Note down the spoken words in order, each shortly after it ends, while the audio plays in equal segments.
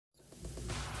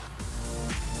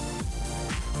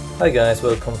Hi guys,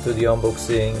 welcome to the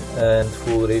unboxing and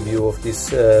full review of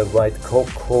this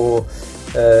VITCOCO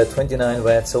 29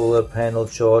 watt solar panel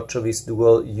charger with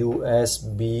dual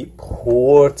USB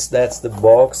ports. That's the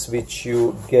box which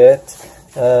you get.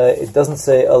 It doesn't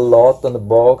say a lot on the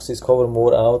box. It's covered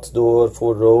more outdoor,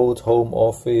 for road, home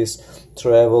office,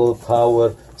 travel,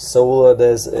 power, solar.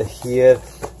 There's here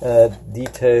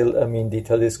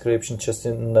detail description, just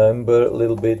a number, a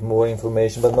little bit more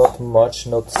information, but not much,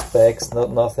 not specs,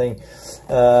 nothing.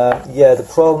 Yeah, the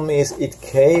problem is it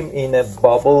came in a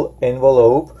bubble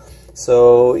envelope.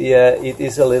 So yeah, it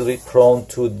is a little bit prone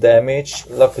to damage.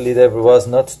 Luckily there was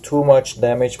not too much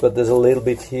damage, but there's a little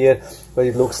bit here, but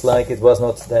it looks like it was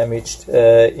not damaged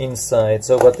inside.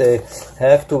 So but they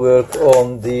have to work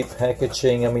on the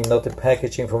packaging. I mean, not the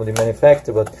packaging from the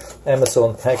manufacturer, but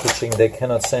Amazon packaging. They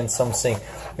cannot send something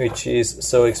which is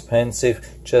so expensive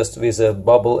just with a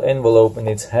bubble envelope, and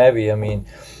it's heavy. I mean,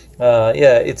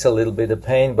 yeah, it's a little bit of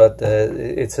pain, but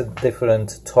it's a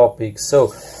different topic.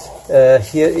 So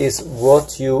here is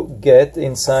what you get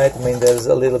inside. I mean, there's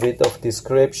a little bit of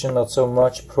description, not so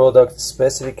much product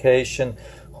specification.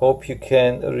 Hope you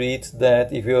can read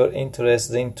that if you're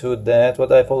interested into that.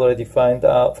 What I've already found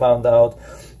out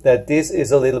that this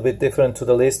is a little bit different to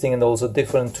the listing and also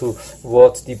different to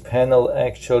what the panel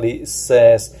actually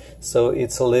says. So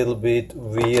it's a little bit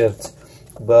weird.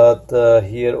 But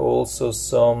here also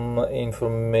some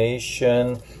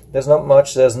information. There's not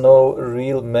much, there's no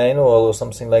real manual or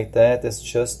something like that. It's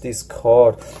just this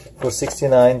card for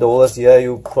 $69. Yeah,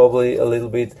 you probably a little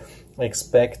bit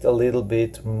expect a little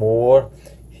bit more.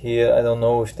 Here I don't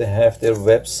know if they have their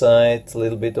website, a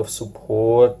little bit of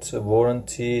support,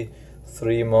 warranty,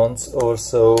 3 months or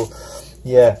so.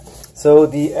 Yeah, so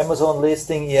the Amazon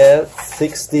listing, yeah,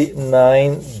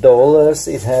 $69.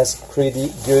 It has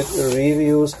pretty good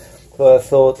reviews, so I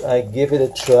thought I'd give it a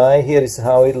try. Here is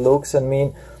how it looks. I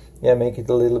mean, yeah, make it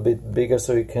a little bit bigger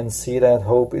so you can see that.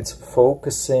 Hope it's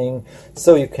focusing.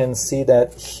 So you can see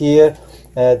that here.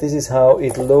 This is how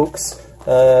it looks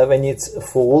when it's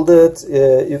folded.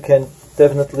 You can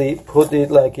definitely put it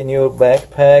like in your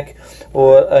backpack,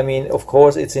 or I mean, of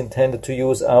course it's intended to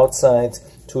use outside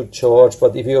to charge,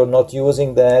 but if you're not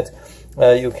using that,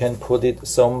 you can put it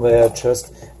somewhere.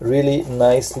 Just really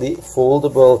nicely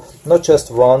foldable, not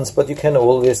just once, but you can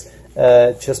always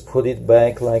just put it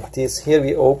back like this. Here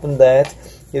we open that.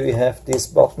 Here we have these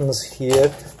buttons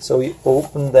here, so we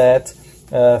open that.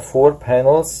 4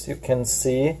 panels you can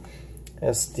see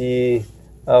as the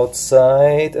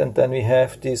outside, and then we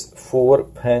have these 4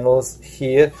 panels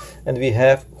here, and we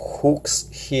have hooks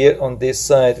here on this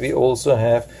side. We also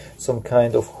have some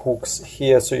kind of hooks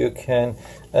here, so you can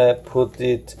put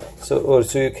it so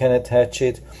you can attach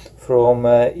it from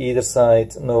either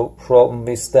side, no problem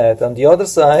with that. On the other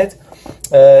side,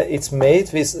 it's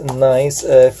made with nice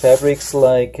fabrics,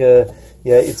 like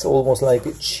yeah, it's almost like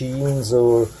jeans,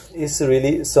 or it's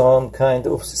really some kind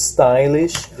of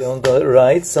stylish. On the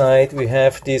right side we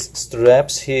have these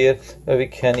straps here where we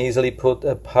can easily put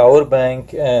a power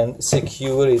bank and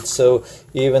secure it. So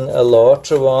even a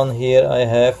larger one here, I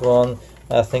have one,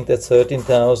 I think that's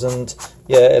 13,000,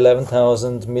 yeah,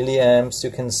 11,000 milliamps. You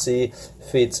can see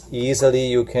fits easily.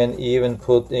 You can even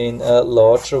put in a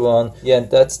larger one. Yeah,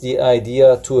 and that's the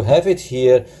idea, to have it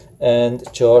here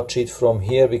and charge it from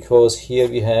here, because here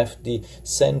we have the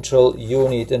central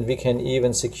unit and we can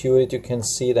even secure it. You can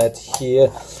see that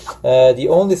here. The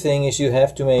only thing is you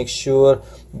have to make sure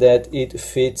that it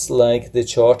fits, like the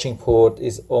charging port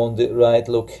is on the right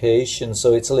location.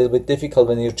 So it's a little bit difficult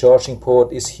when your charging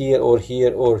port is here or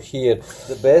here or here.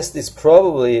 The best is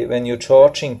probably when your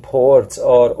charging ports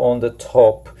are on the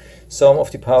top. Some of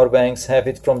the power banks have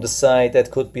it from the side. That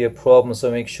could be a problem. So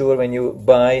make sure when you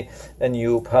buy a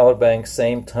new power bank,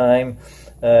 same time,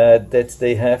 that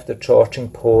they have the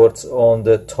charging ports on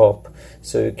the top,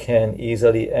 so you can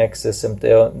easily access them.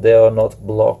 They are not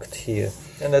blocked here.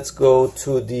 And let's go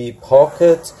to the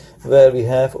pocket where we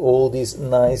have all this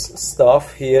nice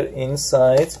stuff here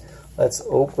inside. Let's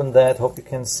open that. Hope you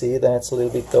can see that. It's a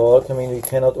little bit dark. I mean, we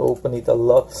cannot open it a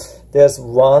lot. There's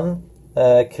one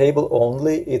cable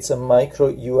only. It's a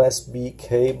micro USB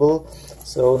cable,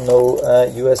 so no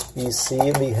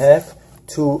USB-C. We have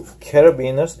 2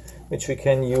 carabiners which we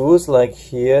can use, like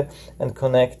here, and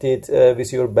connect it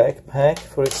with your backpack,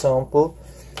 for example.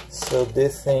 So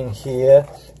this thing here,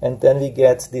 and then we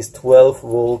get this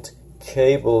 12-volt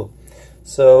cable.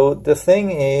 So the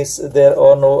thing is, there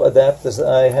are no adapters.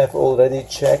 I have already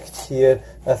checked here.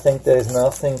 I think there is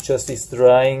nothing, just these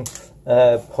drying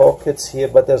pockets here,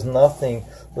 but there's nothing,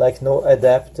 like no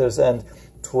adapters. And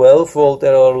 12 volt,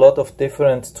 there are a lot of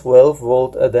different 12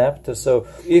 volt adapters. So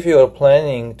if you are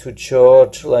planning to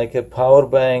charge like a power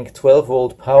bank, 12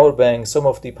 volt power bank, some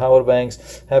of the power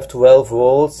banks have 12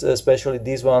 volts, especially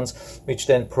these ones, which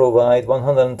then provide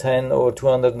 110 or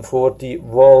 240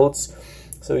 volts.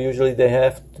 So usually they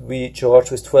have to be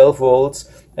charged with 12 volts,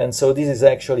 and so this is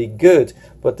actually good,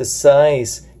 but the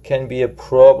size can be a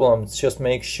problem. Just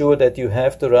make sure that you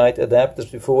have the right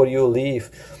adapters before you leave,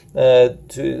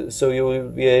 so you will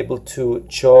be able to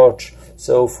charge.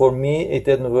 So for me it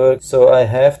didn't work, so I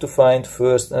have to find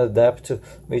first an adapter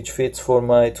which fits for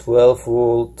my 12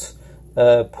 volt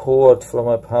port for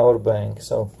my power bank.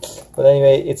 So, but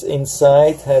anyway, it's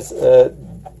inside, has a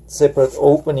separate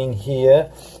opening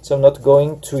here, so I'm not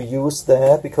going to use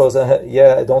that because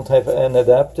I don't have an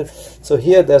adapter. So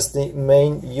here there's the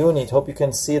main unit. Hope you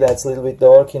can see that. It's a little bit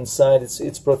dark inside.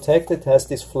 It's protected, has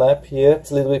this flap here.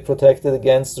 It's a little bit protected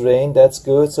against rain. That's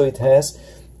good. So it has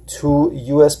two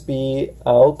USB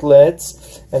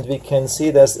outlets, and we can see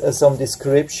there's some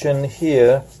description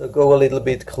here. So go a little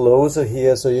bit closer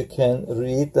here so you can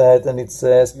read that, and it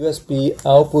says USB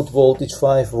output voltage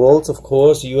 5 volts, of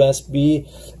course, USB,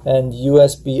 and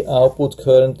USB output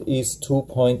current is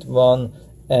 2.1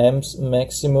 amps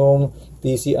maximum,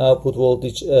 DC output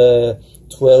voltage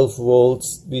 12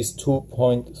 volts with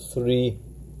 2.3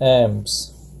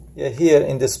 amps. Yeah, here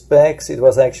in the specs it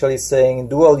was actually saying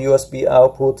dual USB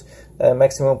output,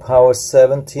 maximum power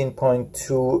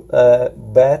 17.2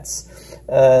 watts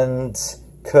and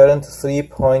current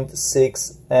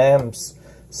 3.6 amps.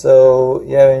 So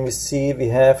yeah, when we see we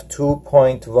have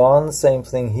 2.1, same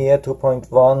thing here,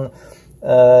 2.1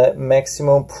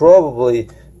 maximum probably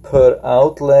per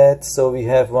outlet. So we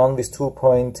have one with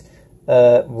 2.1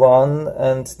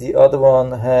 and the other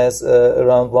one has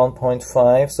around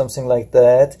 1.5, something like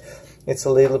that. It's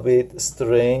a little bit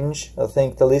strange. I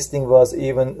think the listing was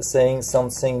even saying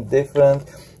something different.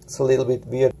 It's a little bit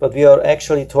weird, but we are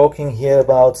actually talking here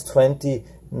about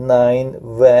 29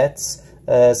 watts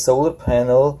solar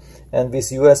panel, and with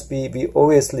USB we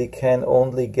obviously can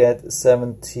only get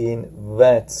 17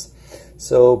 watts.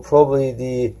 So probably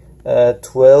the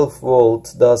 12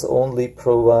 volt does only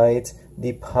provide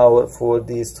the power for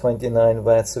these 29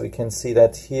 watts. So we can see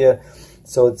that here.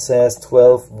 So it says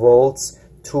 12 volts,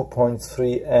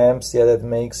 2.3 amps. Yeah, that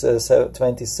makes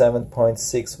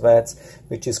 27.6 watts,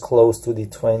 which is close to the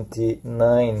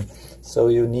 29. So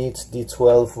you need the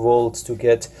 12 volts to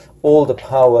get all the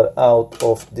power out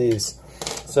of this.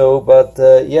 So, but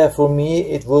yeah, for me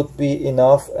it would be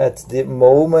enough at the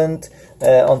moment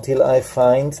until I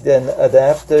find an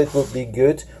adapter. It would be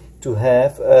good to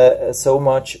have so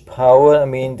much power. I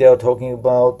mean, they are talking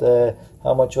about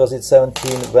how much was it,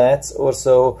 17 watts or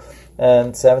so,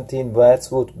 and 17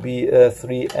 watts would be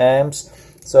 3 amps.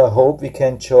 So I hope we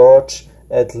can charge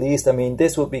at least, I mean,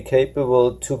 this would be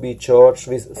capable to be charged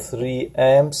with 3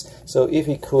 amps. So if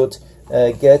we could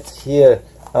get here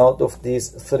out of these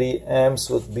 3 amps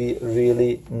would be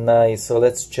really nice. So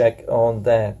let's check on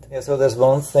that. Yeah, so there's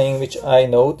one thing which I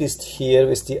noticed here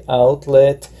with the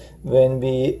outlet. When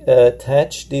we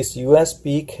attach this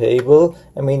USB cable,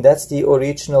 I mean, that's the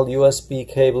original USB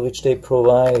cable which they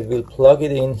provide. We'll plug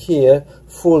it in here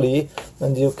fully,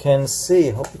 and you can see,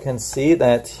 hope you can see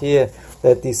that here,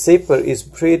 that the zipper is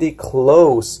pretty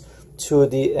close to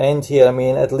the end here. I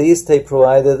mean, at least they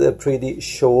provided a pretty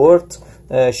short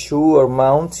shoe or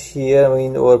mount here, I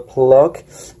mean, or plug.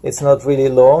 It's not really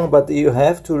long, but you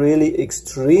have to really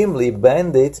extremely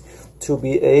bend it to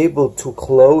be able to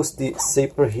close the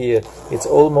zipper here. It's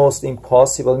almost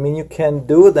impossible. I mean, you can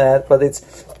do that, but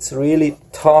it's really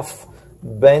tough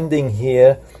bending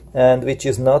here, and which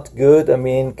is not good. I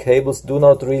mean, cables do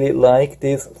not really like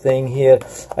this thing here.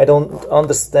 I don't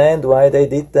understand why they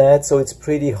did that. So it's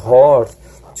pretty hard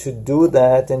to do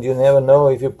that, and you never know,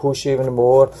 if you push even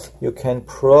more you can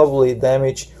probably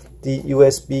damage the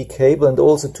USB cable. And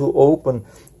also to open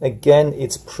again,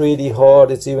 it's pretty hard.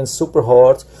 It's even super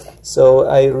hard. So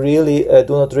I really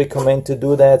do not recommend to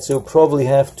do that. So you probably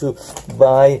have to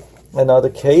buy another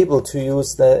cable to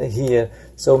use that here.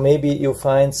 So maybe you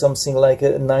find something like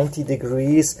a 90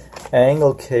 degrees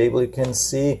angle cable. You can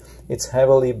see it's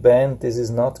heavily bent. This is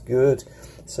not good.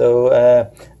 So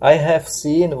I have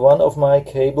seen one of my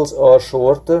cables are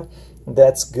shorter.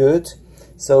 That's good.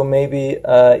 So maybe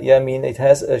yeah, I mean, it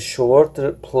has a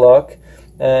shorter plug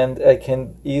and I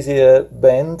can easier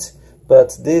bend,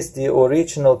 but this, the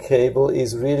original cable,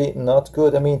 is really not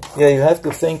good. I mean, yeah, you have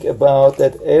to think about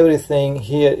that everything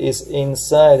here is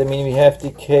inside. I mean, we have the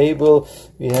cable,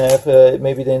 we have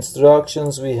maybe the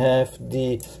instructions, we have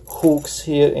the hooks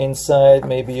here inside,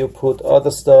 maybe you put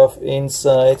other stuff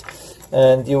inside.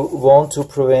 and you want to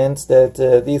prevent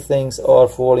that these things are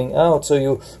falling out. So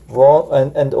you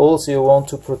want, and also you want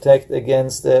to protect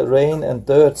against rain and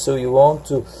dirt, so you want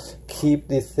to keep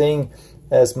the thing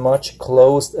as much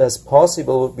closed as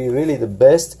possible. Would be really the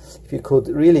best if you could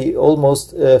really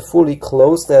almost fully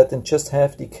close that and just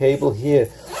have the cable here.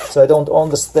 So I don't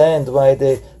understand why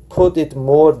they put it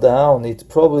more down. It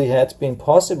probably had been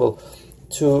possible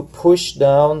to push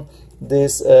down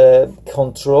this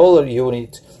controller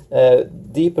unit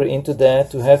deeper into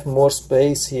that, to have more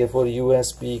space here for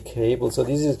USB cable. So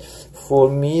this is for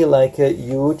me like a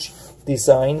huge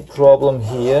design problem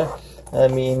here. I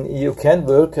mean, you can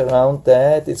work around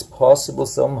that, it's possible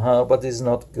somehow, but it's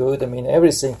not good. I mean,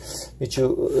 everything which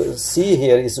you see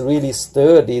here is really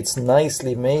sturdy, it's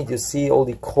nicely made. You see all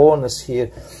the corners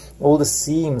here, all the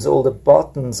seams, all the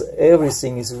buttons,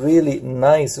 everything is really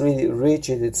nice, really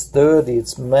rigid, it's sturdy,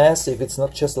 it's massive, it's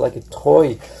not just like a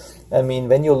toy. I mean,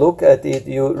 when you look at it,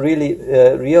 you really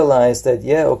realize that,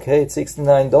 yeah, okay, it's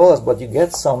 $69, but you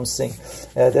get something.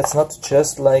 That's not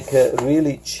just like a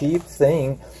really cheap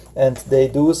thing, and they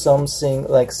do something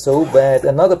like so bad.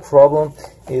 Another problem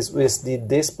is with the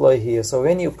display here. So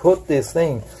when you put this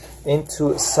thing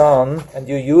into sun and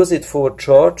you use it for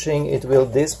charging, it will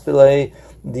display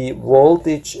the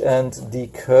voltage and the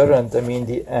current, I mean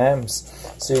the amps.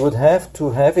 So you would have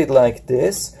to have it like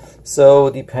this, so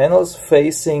the panels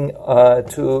facing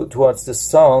towards the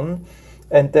sun,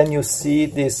 and then you see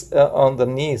this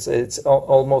underneath. It's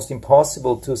almost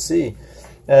impossible to see.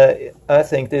 I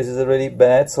think this is a really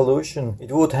bad solution.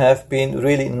 It would have been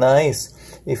really nice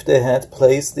if they had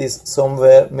placed this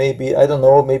somewhere, maybe, I don't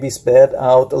know, maybe spared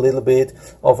out a little bit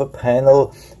of a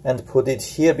panel and put it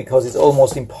here, because it's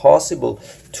almost impossible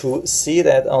to see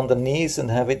that underneath and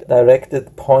have it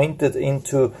directed, pointed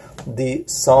into the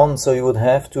sun. So you would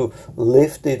have to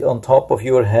lift it on top of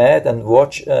your head and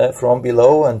watch from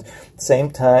below, and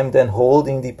same time then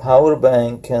holding the power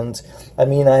bank. And I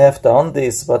mean, I have done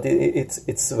this, but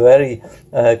it's very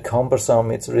cumbersome.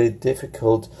 It's really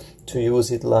difficult to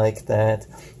use it like that.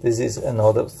 This is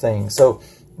another thing. So,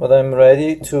 but I'm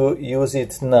ready to use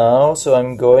it now. So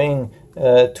I'm going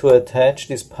to attach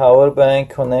this power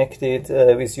bank, connect it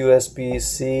with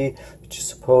USB-C, which is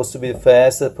supposed to be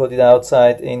faster, put it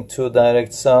outside into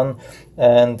direct sun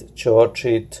and charge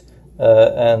it,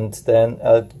 and then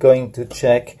I'm going to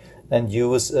check and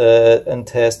use and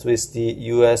test with the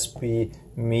USB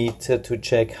meter to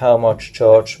check how much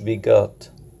charge we got.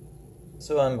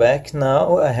 So I'm back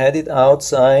now. I had it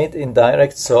outside in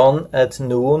direct sun at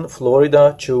noon,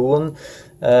 Florida, June.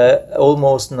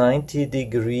 Almost 90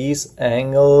 degrees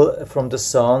angle from the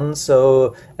sun,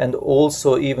 so, and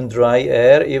also even dry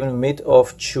air, even mid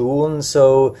of June,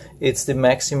 so it's the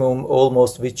maximum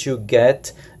almost which you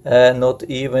get. Not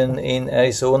even in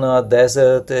Arizona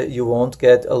desert you won't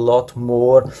get a lot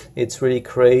more. It's really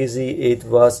crazy. It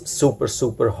was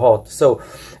super hot. So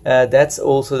that's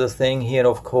also the thing here.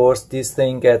 Of course, this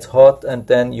thing gets hot, and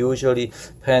then usually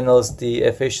panels, the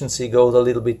efficiency goes a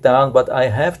little bit down. But I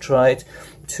have tried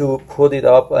to put it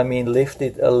up, I mean lift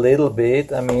it a little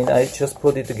bit. I mean, I just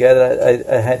put it together.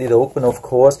 I had it open, of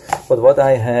course, but what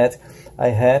I had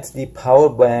the power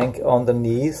bank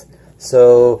underneath.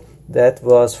 So that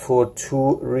was for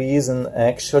two reasons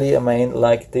actually. I mean,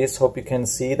 like this, hope you can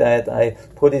see that I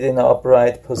put it in an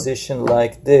upright position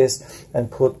like this and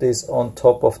put this on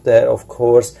top of that, of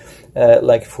course,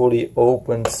 like fully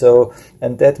open. So,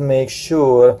 and that makes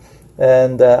sure,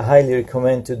 and I highly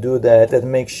recommend to do that, that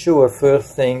makes sure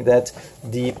first thing that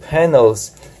the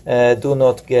panels do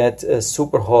not get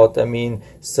super hot. I mean,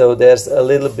 so there's a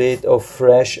little bit of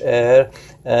fresh air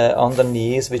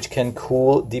underneath which can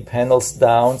cool the panels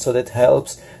down, so that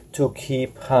helps to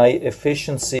keep high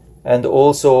efficiency. And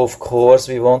also, of course,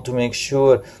 we want to make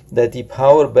sure that the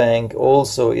power bank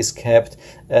also is kept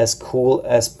as cool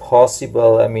as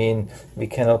possible. I mean, we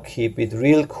cannot keep it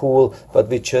real cool, but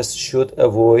we just should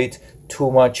avoid too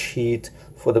much heat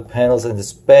for the panels, and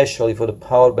especially for the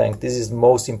power bank. This is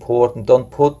most important.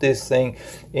 Don't put this thing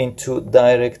into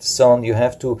direct sun. You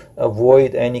have to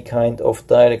avoid any kind of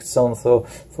direct sun. So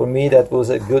for me, that was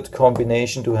a good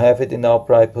combination, to have it in the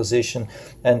upright position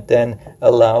and then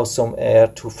allow some air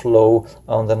to flow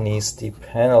underneath the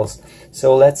panels.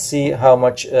 So let's see how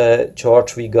much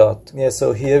charge we got. Yeah,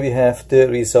 so here we have the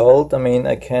result. I mean,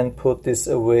 I can put this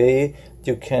away.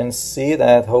 You can see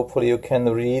that, hopefully you can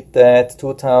read that,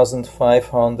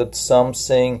 2500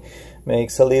 something,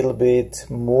 makes a little bit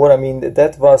more. I mean,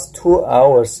 that was 2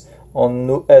 hours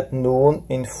at noon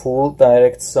in full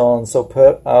direct sun, so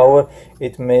per hour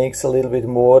it makes a little bit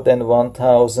more than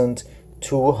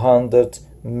 1200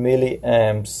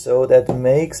 milliamps. So that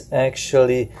makes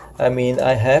actually, I mean,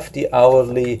 I have the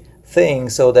hourly thing,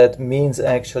 so that means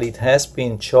actually it has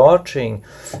been charging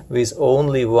with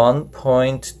only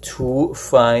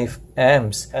 1.25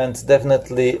 amps, and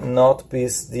definitely not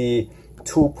with the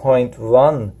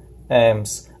 2.1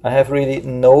 amps. I have really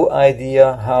no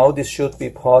idea how this should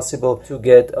be possible to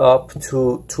get up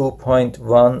to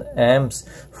 2.1 amps.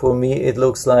 For me, it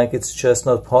looks like it's just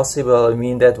not possible. I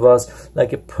mean, that was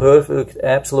like a perfect,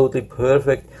 absolutely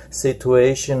perfect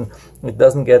situation. It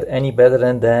doesn't get any better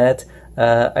than that.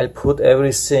 I'll put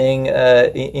everything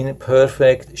in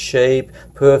perfect shape,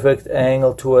 perfect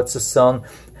angle towards the sun.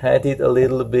 Had it a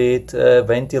little bit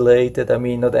ventilated, I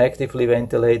mean not actively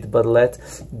ventilated, but let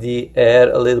the air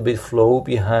a little bit flow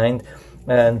behind.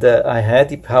 And I had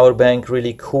the power bank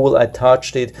really cool. I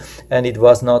touched it and it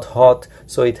was not hot,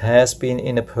 so it has been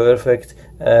in a perfect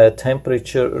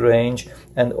temperature range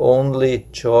and only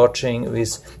charging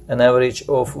with an average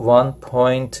of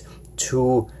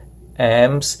 1.2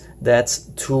 amps. That's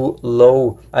too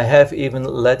low. I have even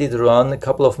let it run a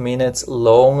couple of minutes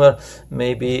longer,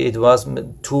 maybe it was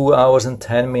 2 hours and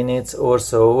 10 minutes or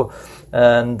so,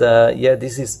 and yeah,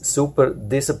 this is super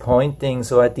disappointing.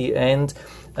 So at the end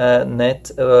net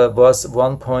was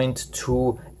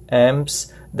 1.2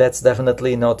 amps. That's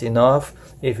definitely not enough.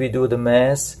 If we do the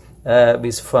math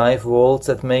with 5 volts,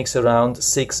 that makes around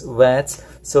 6 watts.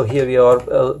 So here we are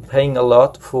paying a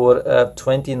lot for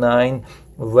 29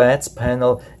 watts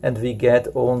panel, and we get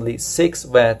only 6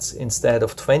 watts instead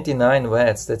of 29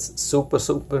 watts. That's super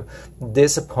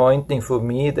disappointing for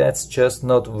me. That's just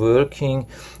not working.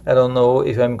 I don't know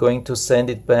if I'm going to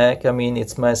send it back. I mean,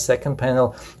 it's my second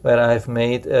panel where I've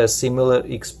made a similar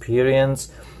experience,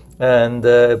 and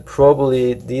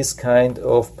probably these kind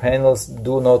of panels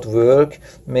do not work.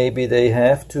 Maybe they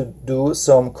have to do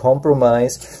some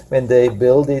compromise when they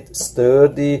build it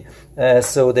sturdy,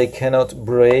 so they cannot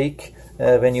break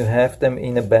when you have them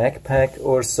in a backpack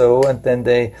or so, and then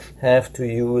they have to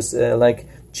use like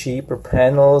cheaper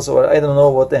panels, or I don't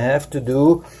know what they have to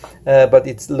do, but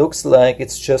it looks like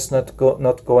it's just not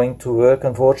going to work.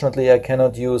 Unfortunately, I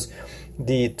cannot use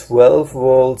the 12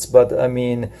 volts, but I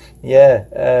mean, yeah,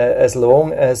 as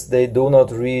long as they do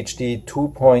not reach the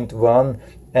 2.1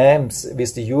 amps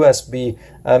with the USB,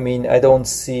 I mean, I don't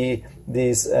see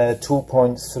these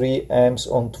 2.3 amps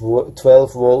on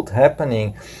 12 volt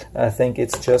happening. I think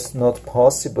it's just not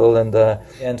possible,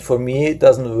 and for me it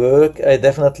doesn't work. I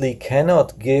definitely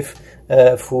cannot give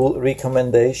a full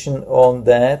recommendation on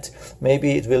that.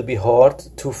 Maybe it will be hard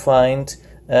to find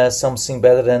something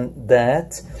better than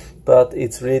that, but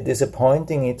it's really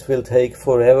disappointing. It will take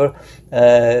forever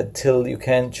till you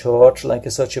can charge like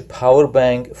such a power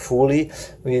bank fully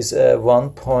with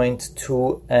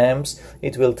 1.2 amps.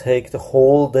 It will take the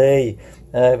whole day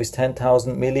with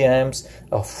 10,000 milliamps,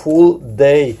 a full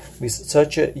day with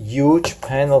such a huge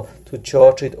panel to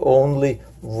charge it only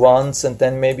once, and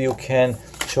then maybe you can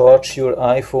charge your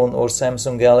iPhone or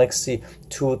Samsung Galaxy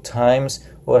 2 times,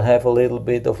 or have a little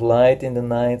bit of light in the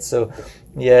night. So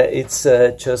yeah, it's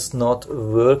just not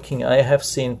working. I have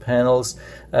seen panels,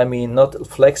 I mean not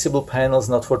flexible panels,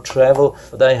 not for travel,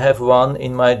 but I have one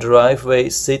in my driveway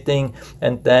sitting,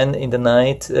 and then in the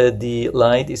night the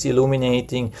light is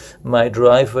illuminating my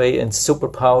driveway and super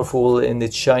powerful, and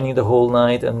it's shining the whole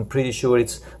night. I'm pretty sure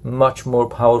it's much more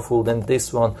powerful than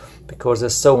this one, because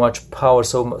there's so much power,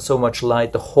 so much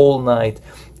light the whole night,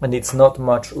 and it's not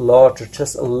much larger,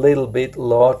 just a little bit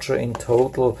larger in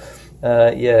total.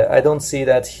 Yeah, I don't see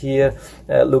that here.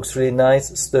 Looks really nice,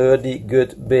 sturdy,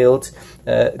 good build,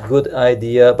 good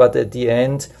idea, but at the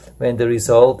end, when the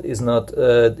result is not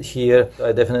here,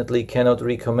 I definitely cannot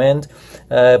recommend.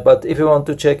 But if you want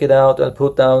to check it out, I'll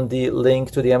put down the link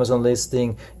to the Amazon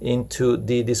listing into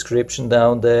the description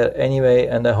down there anyway,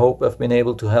 and I hope I've been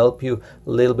able to help you a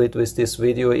little bit with this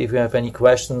video. If you have any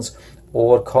questions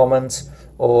or comments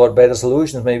or better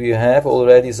solutions, maybe you have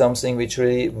already something which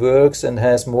really works and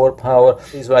has more power,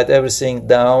 please write everything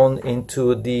down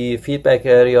into the feedback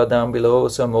area down below.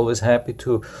 So I'm always happy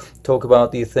to talk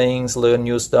about these things, learn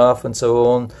new stuff and so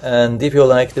on. And if you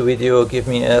like the video, give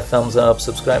me a thumbs up,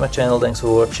 subscribe my channel. Thanks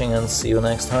for watching, and see you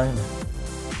next time.